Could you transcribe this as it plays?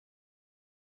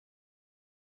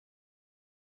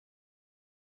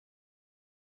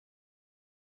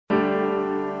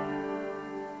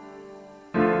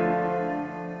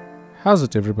How's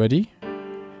it, everybody?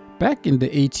 Back in the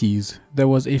 80s, there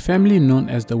was a family known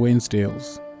as the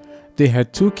Wensdales. They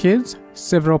had 2 kids,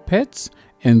 several pets,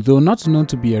 and though not known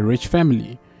to be a rich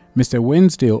family, Mr.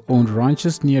 Wensdale owned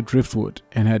ranches near Driftwood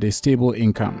and had a stable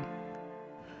income.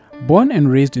 Born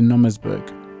and raised in Nomasburg,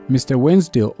 Mr.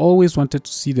 Wensdale always wanted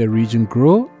to see the region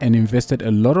grow and invested a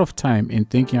lot of time in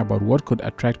thinking about what could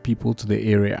attract people to the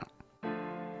area.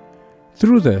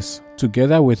 Through this,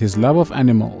 together with his love of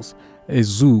animals, a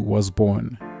zoo was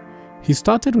born. He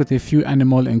started with a few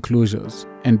animal enclosures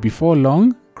and before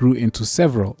long grew into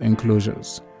several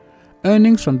enclosures.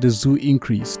 Earnings from the zoo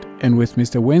increased, and with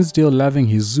Mr. Wensdale loving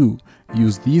his zoo,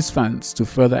 used these funds to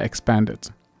further expand it.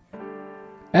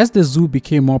 As the zoo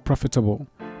became more profitable,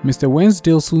 Mr.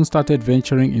 Wensdale soon started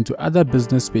venturing into other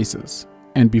business spaces,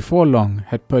 and before long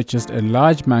had purchased a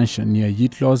large mansion near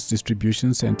Yitlaw's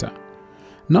distribution center.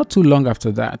 Not too long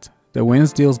after that, the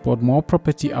Wensdales bought more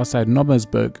property outside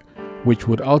Nomasburg, which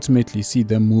would ultimately see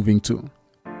them moving to.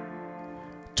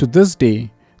 To this day,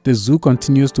 the zoo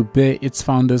continues to bear its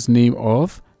founder's name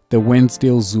of the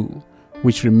Wensdale Zoo,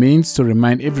 which remains to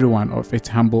remind everyone of its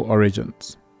humble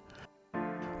origins.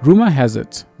 Rumor has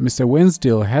it, Mr.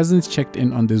 Wensdale hasn't checked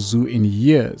in on the zoo in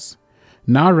years.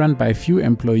 Now run by few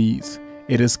employees,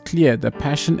 it is clear the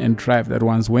passion and drive that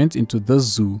once went into this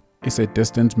zoo is a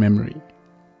distant memory.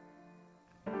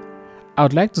 I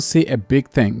would like to say a big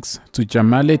thanks to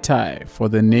Jamale Tai for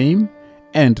the name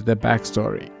and the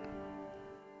backstory.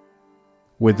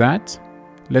 With that,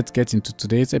 let's get into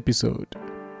today's episode.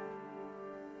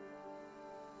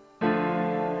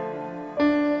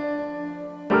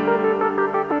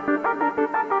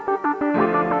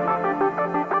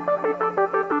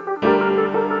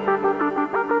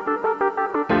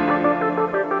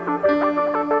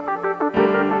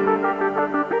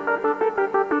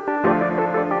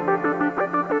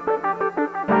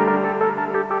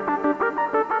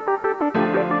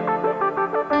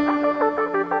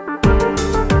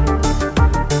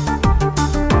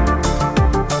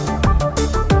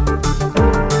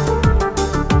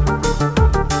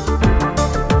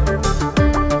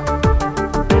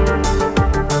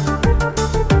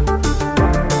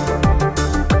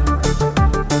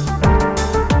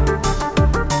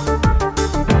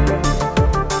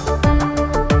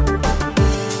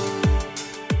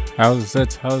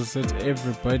 How's it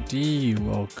everybody?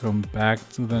 Welcome back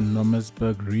to the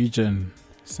Nomasburg region.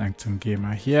 Sanctum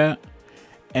Gamer here,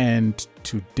 and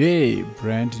today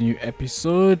brand new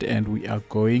episode, and we are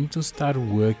going to start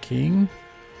working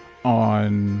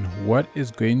on what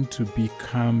is going to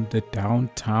become the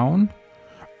downtown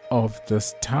of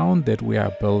this town that we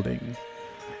are building.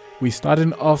 We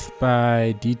started off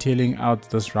by detailing out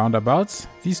these roundabouts,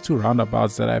 these 2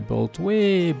 roundabouts that I built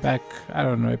way back, I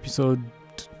don't know,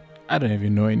 I don't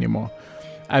even know anymore.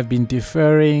 I've been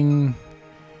deferring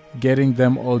getting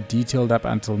them all detailed up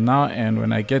until now, and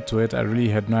when I get to it I really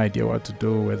had no idea what to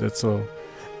do with it, so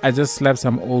I just slapped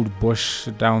some old bush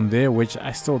down there, which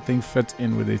I still think fits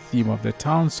in with the theme of the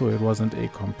town, so it wasn't a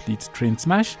complete train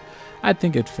smash. I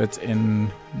think it fits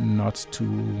in not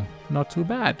too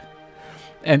bad.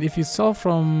 And if you saw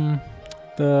from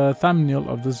the thumbnail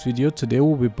of this video, today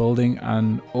we'll be building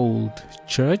an old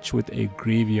church with a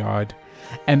graveyard,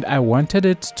 and I wanted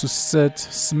it to sit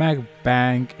smack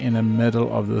bang in the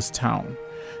middle of this town.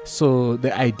 So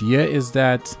the idea is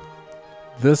that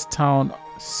this town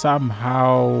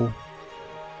somehow,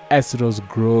 as it was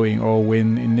growing, or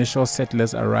when initial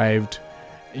settlers arrived,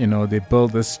 they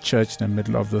built this church in the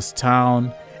middle of this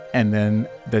town, and then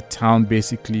the town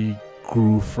basically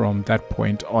grew from that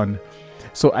point on.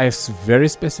 So I very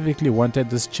specifically wanted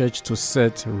this church to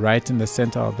sit right in the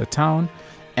center of the town,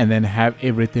 and then have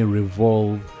everything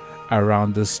revolve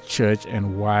around this church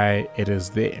and why it is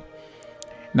there.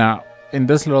 Now, in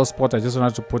this little spot, I just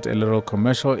wanted to put a little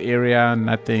commercial area,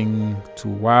 nothing too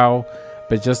wow,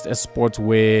 but just a spot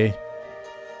where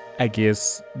I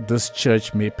guess this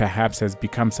church may perhaps has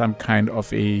become some kind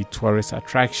of a tourist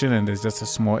attraction, and there's just a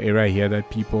small area here that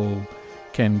people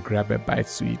can grab a bite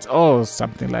to eat or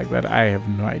something like that. I have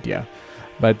no idea.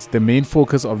 But the main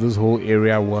focus of this whole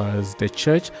area was the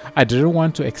church. I didn't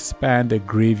want to expand the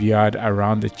graveyard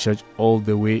around the church all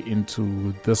the way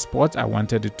into the spot. I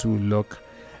wanted it to look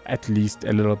at least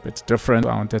a little bit different.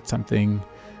 I wanted something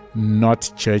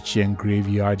not churchy and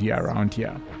graveyardy around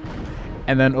here.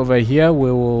 And then over here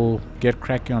we will get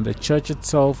cracking on the church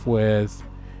itself with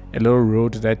a little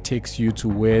road that takes you to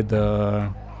where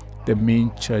the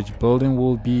main church building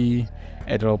will be,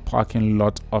 a little parking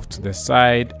lot off to the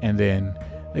side, and then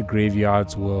the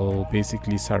graveyards will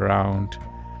basically surround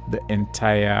the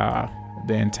entire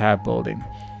building.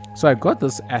 So I got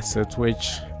this asset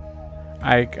which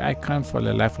I can't for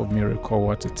the life of me recall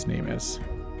what its name is.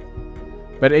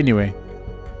 But anyway,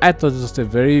 I thought it was a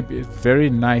very, very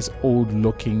nice old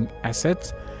looking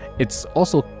asset. It's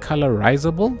also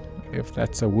colorizable, if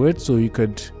that's a word, so you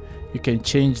can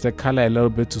change the color a little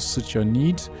bit to suit your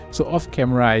needs. So off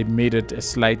camera I made it a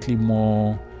slightly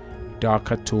more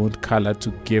darker toned color to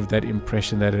give that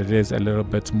impression that it is a little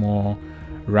bit more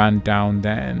run down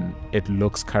than it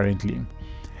looks currently.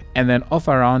 And then off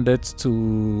around it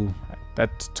to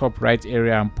that top right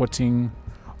area, I'm putting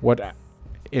what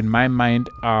in my mind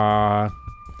are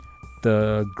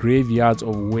the graveyards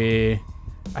of where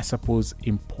I suppose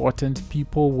important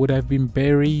people would have been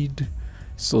buried.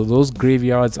 So those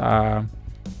graveyards are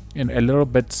a little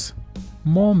bit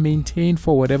more maintained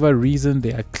for whatever reason.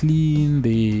 They are clean,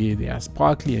 they are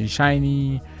sparkly and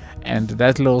shiny, and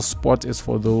that little spot is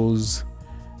for those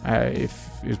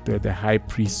if they're the high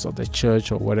priests of the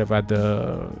church or whatever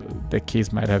the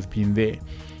case might have been there.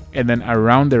 And then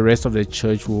around the rest of the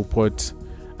church we'll put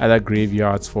other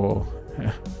graveyards for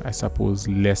I suppose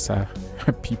lesser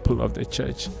people of the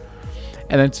church.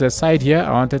 And then to the side here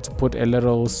I wanted to put a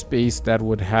little space that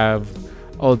would have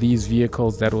all these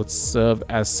vehicles that would serve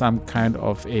as some kind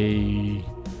of a,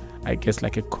 I guess,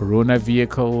 like a coroner's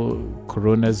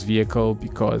vehicle,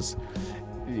 because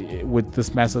with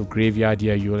this massive graveyard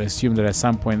here you will assume that at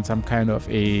some point some kind of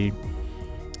a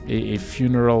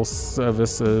funeral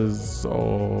services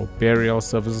or burial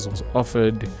services was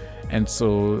offered, and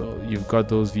so you've got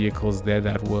those vehicles there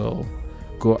that will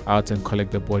go out and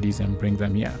collect the bodies and bring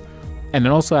them here. And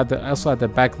then also at the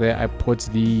back there I put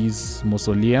these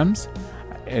mausoleums,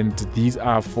 and these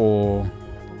are for,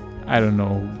 I don't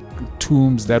know,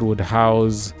 tombs that would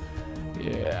house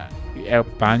a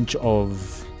bunch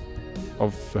of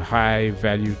high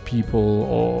valued people,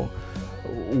 or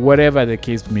whatever the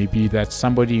case may be, that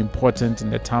somebody important in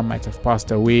the town might have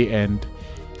passed away and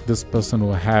this person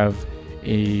will have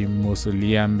a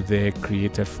mausoleum there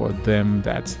created for them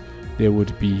that they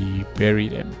would be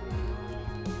buried in.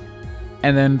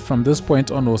 And then from this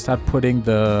point on we'll start putting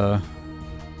the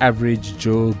average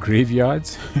Joe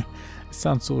graveyards. It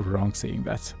sounds so wrong saying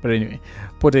that, but anyway,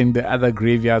 putting the other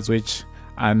graveyards which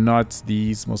are not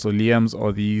these mausoleums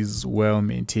or these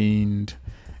well-maintained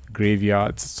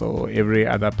graveyards, so every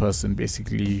other person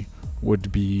basically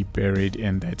would be buried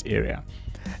in that area.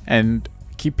 And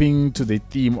keeping to the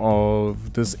theme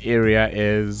of this area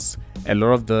is a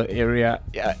lot of the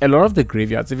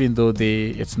graveyards, even though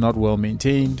it's not well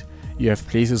maintained, you have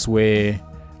places where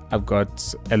I've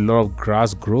got a lot of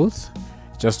grass growth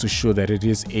just to show that it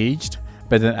is aged,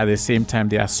 but then at the same time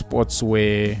there are spots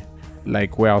where,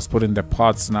 like where I was putting the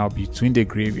paths now between the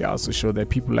graveyards to show that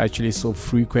people actually so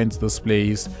frequent this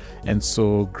place, and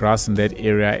so grass in that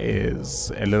area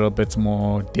is a little bit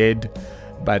more dead,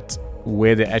 but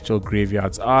where the actual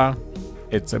graveyards are,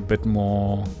 it's a bit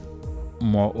more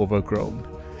overgrown.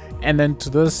 And then to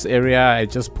this area I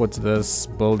just put this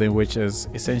building which is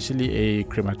essentially a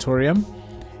crematorium.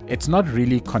 It's not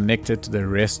really connected to the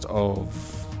rest of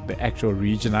the actual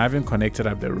region. I haven't connected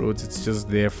up the roads, it's just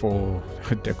there for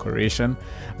decoration,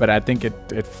 but I think it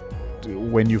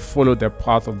when you follow the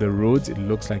path of the roads it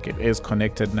looks like it is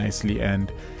connected nicely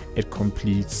and it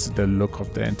completes the look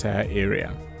of the entire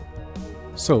area.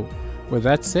 So with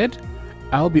that said,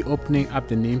 I'll be opening up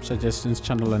the name suggestions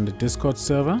channel on the Discord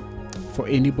server for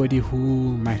anybody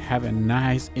who might have a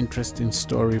nice interesting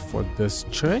story for this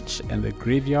church and the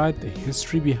graveyard, the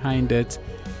history behind it.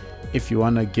 If you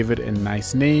want to give it a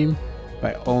nice name,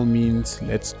 by all means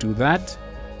let's do that.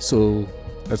 So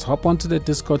let's hop onto the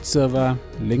Discord server,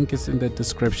 link is in the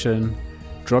description.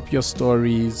 Drop your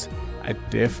stories, I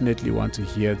definitely want to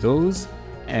hear those,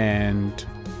 and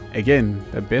again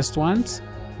the best ones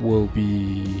will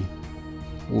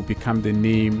become the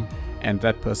name and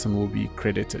that person will be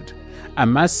credited. I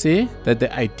must say that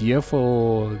the idea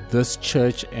for this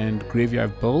church and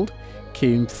graveyard build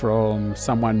came from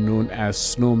someone known as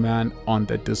Snowman on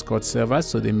the Discord server,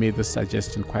 so they made the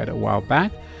suggestion quite a while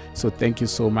back, so thank you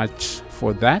so much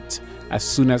for that. As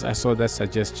soon as I saw that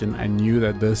suggestion I knew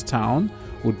that this town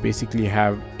would basically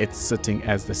have it sitting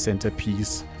as the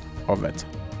centerpiece of it.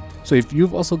 So if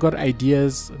you've also got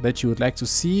ideas that you would like to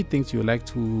see, things you would like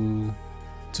to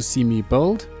see me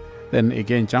build, then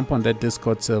again jump on that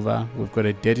Discord server. We've got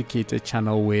a dedicated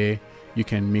channel where you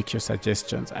can make your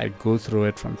suggestions. I go through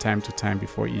it from time to time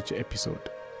before each episode.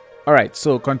 Alright,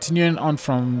 so continuing on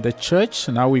from the church,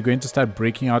 now we're going to start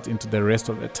breaking out into the rest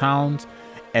of the towns,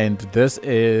 and this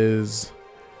is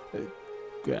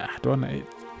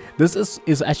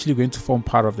is actually going to form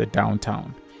part of the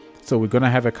downtown. So we're going to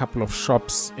have a couple of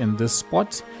shops in this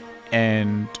spot,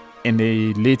 and in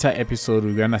a later episode,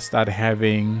 we're gonna start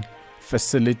having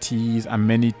facilities,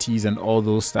 amenities, and all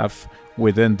those stuff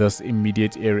within this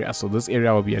immediate area. So this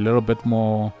area will be a little bit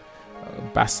more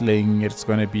bustling. It's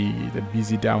going to be the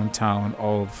busy downtown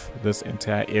of this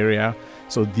entire area.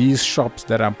 So these shops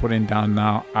that I'm putting down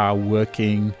now are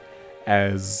working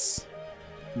as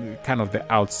kind of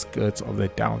the outskirts of the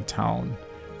downtown,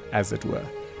 as it were.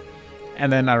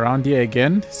 And then around here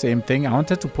again, same thing. I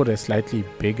wanted to put a slightly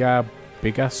bigger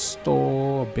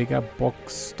store, bigger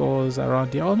box stores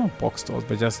around here. Oh, not box stores,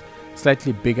 but just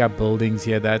slightly bigger buildings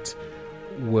here that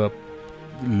will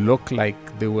look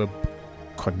like they were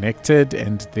connected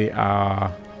and they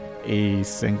are a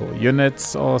single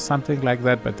unit or something like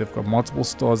that, but they've got multiple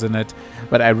stores in it.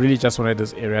 But I really just wanted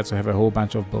this area to have a whole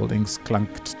bunch of buildings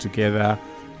clunked together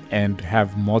and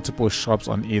have multiple shops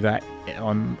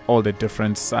on all the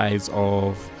different sides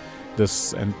of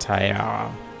this entire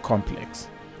complex.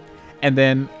 And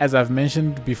then, as I've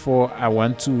mentioned before, I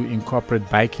want to incorporate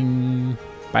biking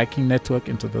network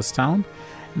into this town.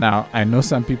 Now, I know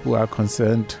some people are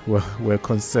concerned, were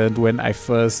concerned when I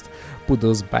first put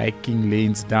those biking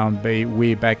lanes down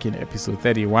way back in episode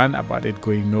 31 about it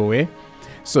going nowhere.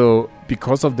 So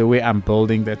because of the way I'm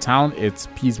building the town, it's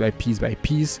piece by piece by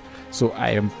piece. So I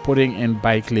am putting in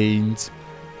bike lanes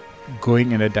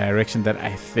going in a direction that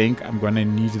I think I'm going to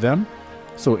need them.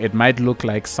 So it might look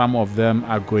like some of them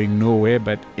are going nowhere,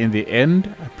 but in the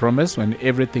end, I promise, when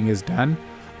everything is done,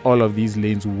 all of these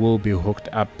lanes will be hooked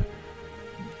up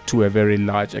to a very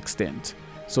large extent.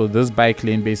 So this bike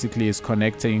lane basically is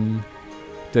connecting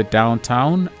the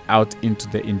downtown out into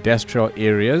the industrial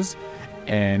areas,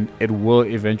 and it will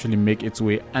eventually make its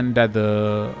way under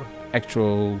the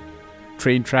actual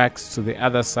train tracks to the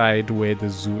other side where the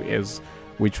zoo is,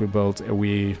 which we built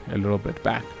away a little bit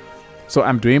back. So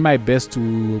I'm doing my best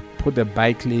to put the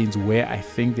bike lanes where I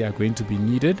think they are going to be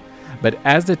needed. But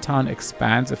as the town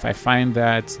expands, if I find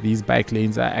that these bike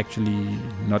lanes are actually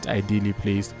not ideally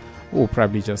placed, we'll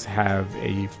probably just have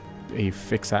a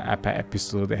fixer-upper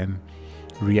episode and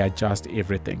readjust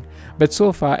everything. But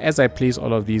so far, as I place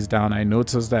all of these down, I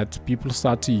notice that people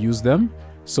start to use them.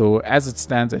 So as it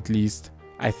stands, at least,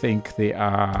 I think they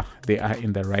are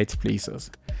in the right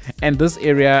places. And this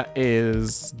area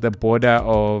is the border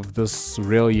of this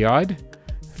rail yard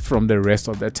from the rest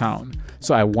of the town.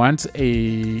 So I want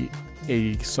a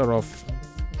sort of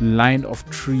line of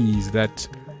trees that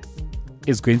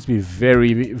is going to be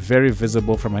very, very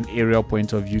visible from an aerial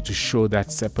point of view to show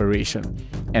that separation.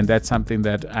 And that's something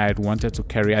that I had wanted to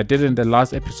carry. I did in the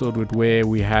last episode with where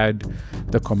we had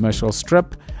the commercial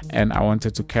strip, and I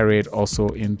wanted to carry it also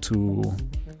into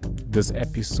this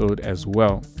episode as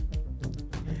well.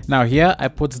 Now here I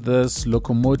put this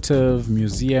locomotive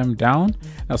museum down.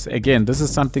 Now again, this is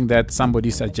something that somebody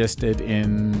suggested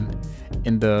in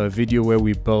the video where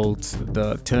we built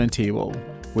the turntable,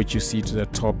 which you see to the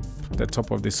top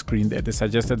of the screen there. They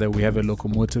suggested that we have a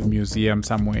locomotive museum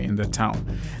somewhere in the town.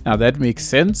 Now that makes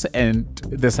sense, and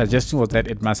the suggestion was that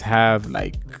it must have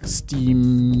like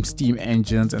steam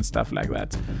engines and stuff like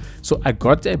that. So I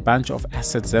got a bunch of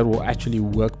assets that will actually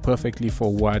work perfectly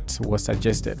for what was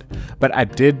suggested. But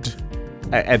at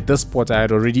this point, I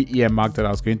had already earmarked that I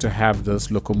was going to have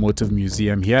this locomotive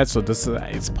museum here. So this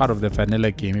is part of the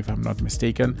vanilla game, if I'm not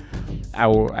mistaken.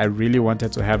 I really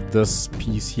wanted to have this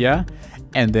piece here,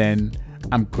 and then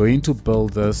I'm going to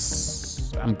build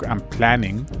this. I'm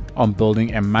planning on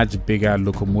building a much bigger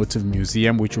locomotive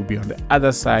museum, which will be on the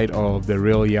other side of the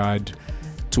rail yard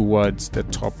towards the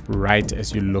top right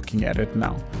as you're looking at it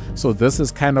now. So this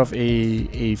is kind of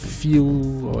a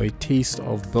feel or a taste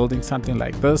of building something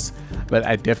like this, but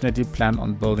I definitely plan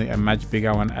on building a much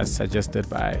bigger one as suggested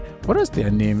by, what was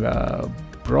their name?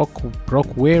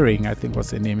 Brock Waring, I think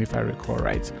was the name, if I recall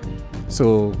right.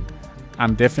 So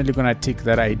I'm definitely going to take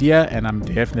that idea and I'm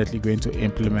definitely going to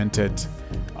implement it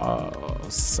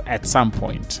at some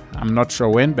point. I'm not sure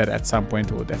when, but at some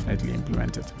point we'll definitely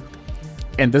implement it.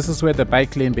 And this is where the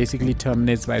bike lane basically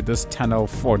terminates by this tunnel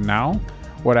for now.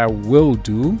 What I will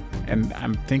do, and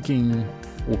I'm thinking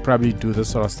we'll probably do this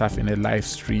sort of stuff in a live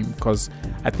stream, because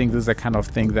I think this is the kind of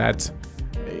thing that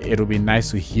it'll be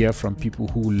nice to hear from people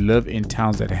who live in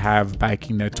towns that have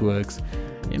biking networks.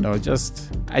 You know,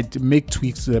 just I make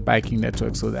tweaks to the biking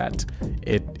network so that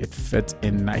it fits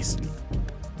in nicely.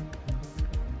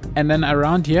 And then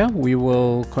around here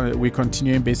we're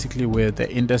continuing basically with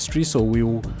the industry, so we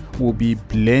will be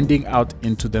blending out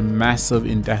into the massive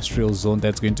industrial zone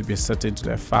that's going to be set into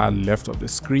the far left of the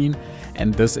screen.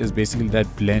 And this is basically that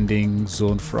blending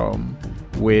zone from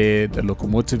where the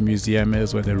locomotive museum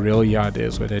is, where the rail yard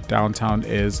is, where the downtown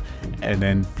is, and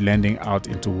then blending out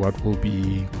into what will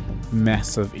be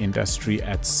massive industry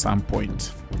at some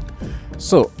point.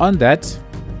 So on that,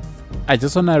 I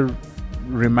just want to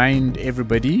remind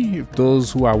everybody,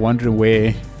 those who are wondering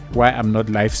why I'm not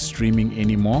live streaming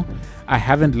anymore. I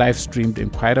haven't live streamed in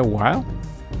quite a while.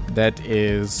 That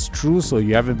is true, so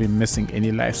you haven't been missing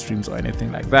any live streams or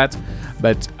anything like that,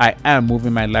 but I am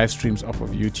moving my live streams off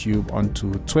of YouTube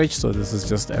onto Twitch, so this is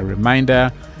just a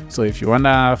reminder. So if you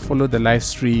wanna follow the live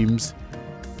streams,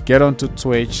 get onto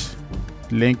Twitch.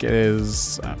 Link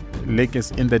is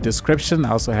in the description.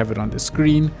 I also have it on the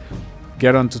screen.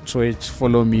 Get onto Twitch,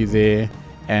 follow me there,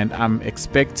 and I'm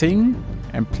expecting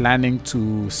and planning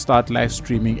to start live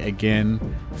streaming again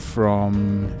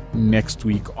from next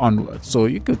week onwards. So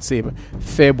you could say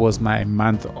Feb was my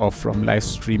month off from live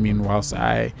streaming whilst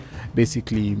I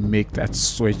basically make that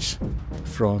switch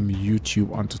from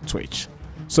YouTube onto Twitch.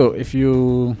 So if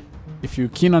you're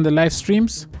keen on the live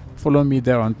streams, follow me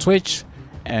there on Twitch,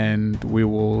 and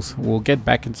we'll get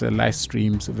back into the live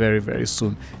streams very, very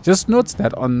soon. Just note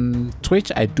that on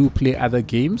Twitch I do play other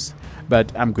games,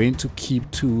 but I'm going to keep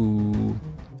to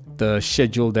the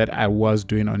schedule that I was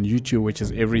doing on YouTube, which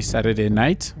is every Saturday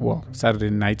night. Well, Saturday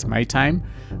night my time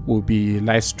will be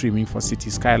live streaming for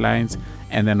City Skylines,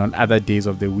 and then on other days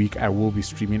of the week I will be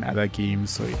streaming other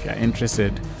games. So if you're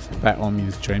interested, by all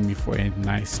means join me for a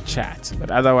nice chat.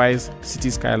 But otherwise, City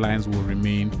Skylines will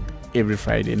remain every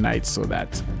Friday night so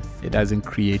that it doesn't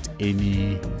create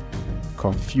any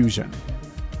confusion.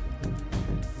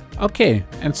 Okay,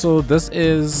 and so this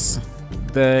is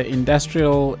the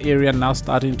industrial area now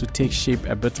starting to take shape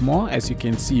a bit more. As you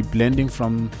can see, blending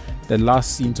from the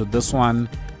last scene to this one,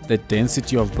 the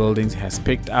density of buildings has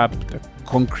picked up, the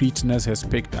concreteness has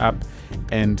picked up,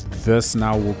 and this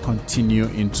now will continue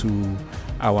into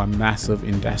our massive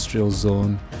industrial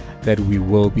zone that we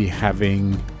will be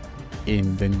having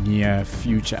in the near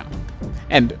future.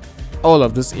 And all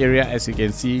of this area, as you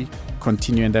can see,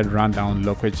 continuing that rundown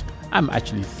look, which I'm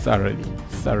actually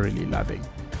thoroughly loving.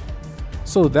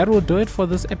 So that will do it for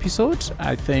this episode.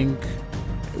 I think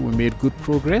we made good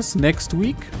progress. Next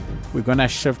week we're gonna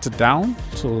shift down,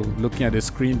 so looking at the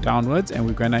screen downwards, and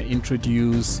we're gonna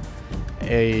introduce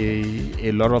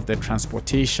a lot of the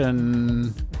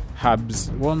transportation hubs,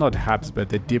 well, not hubs, but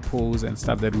the depots and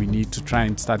stuff that we need to try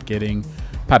and start getting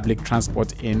public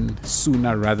transport in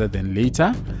sooner rather than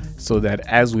later, so that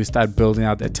as we start building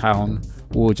out the town,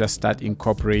 we'll just start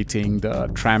incorporating the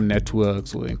tram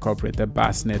networks, we'll incorporate the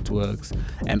bus networks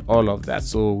and all of that.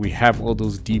 So we have all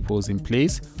those depots in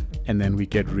place, and then we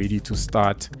get ready to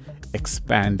start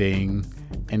expanding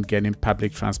and getting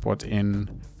public transport in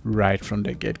right from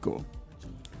the get-go.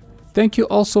 Thank you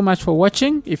all so much for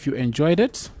watching. If you enjoyed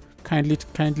it,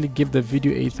 kindly give the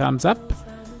video a thumbs up.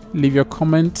 Leave your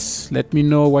comments, let me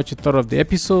know what you thought of the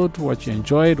episode, what you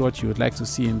enjoyed, what you would like to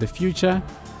see in the future,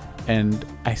 and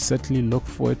I certainly look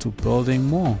forward to building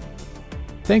more.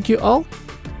 Thank you all,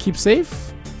 keep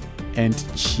safe, and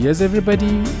cheers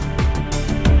everybody.